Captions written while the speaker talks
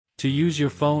To use your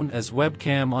phone as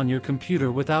webcam on your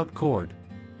computer without cord.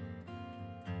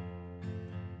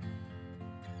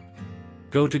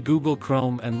 Go to Google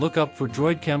Chrome and look up for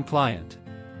DroidCam client.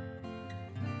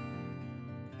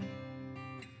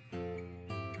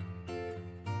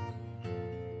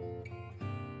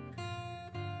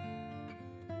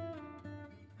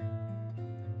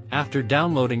 After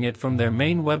downloading it from their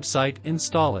main website,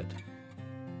 install it.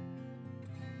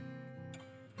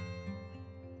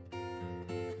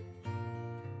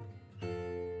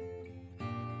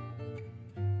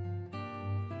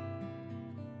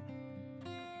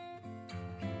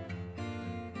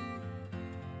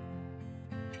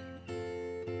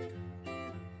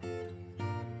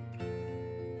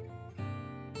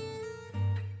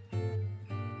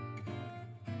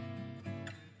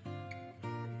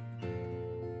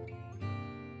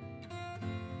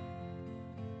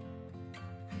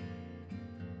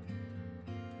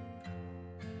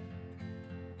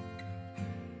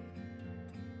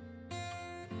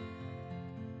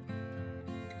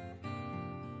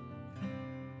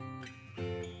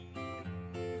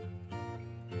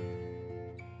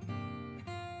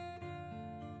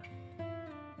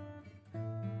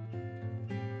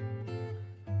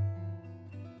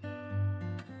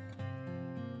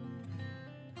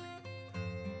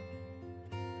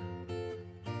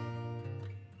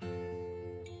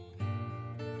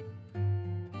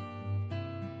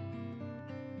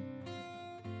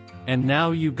 And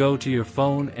now you go to your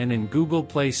phone and in Google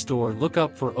Play Store look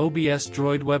up for OBS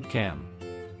Droid Webcam.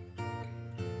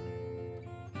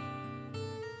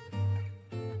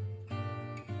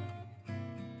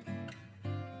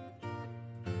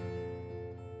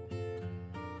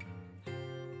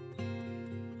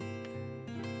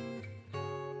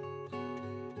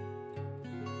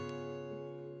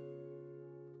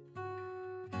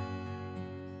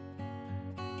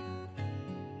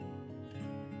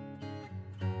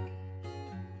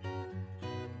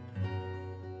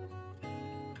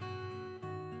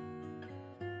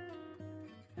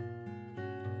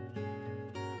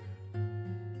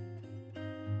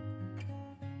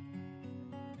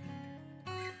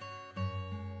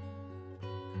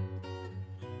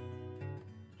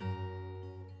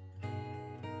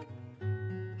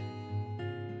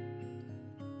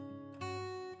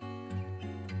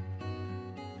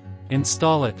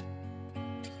 Install it.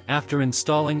 After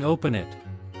installing, open it.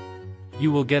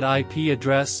 You will get IP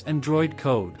address and Droid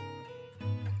code.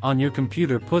 On your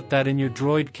computer, put that in your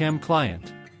DroidCam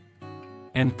client.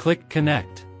 And click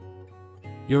Connect.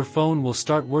 Your phone will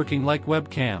start working like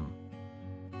webcam.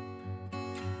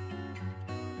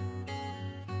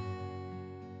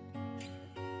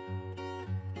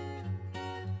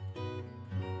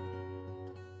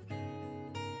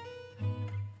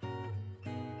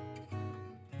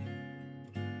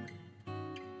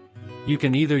 You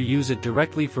can either use it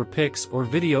directly for pics or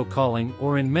video calling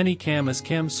or in ManyCam as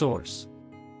cam source.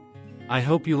 I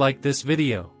hope you liked this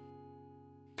video.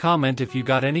 Comment if you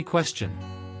got any question.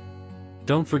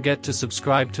 Don't forget to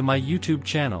subscribe to my YouTube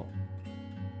channel.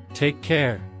 Take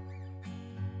care.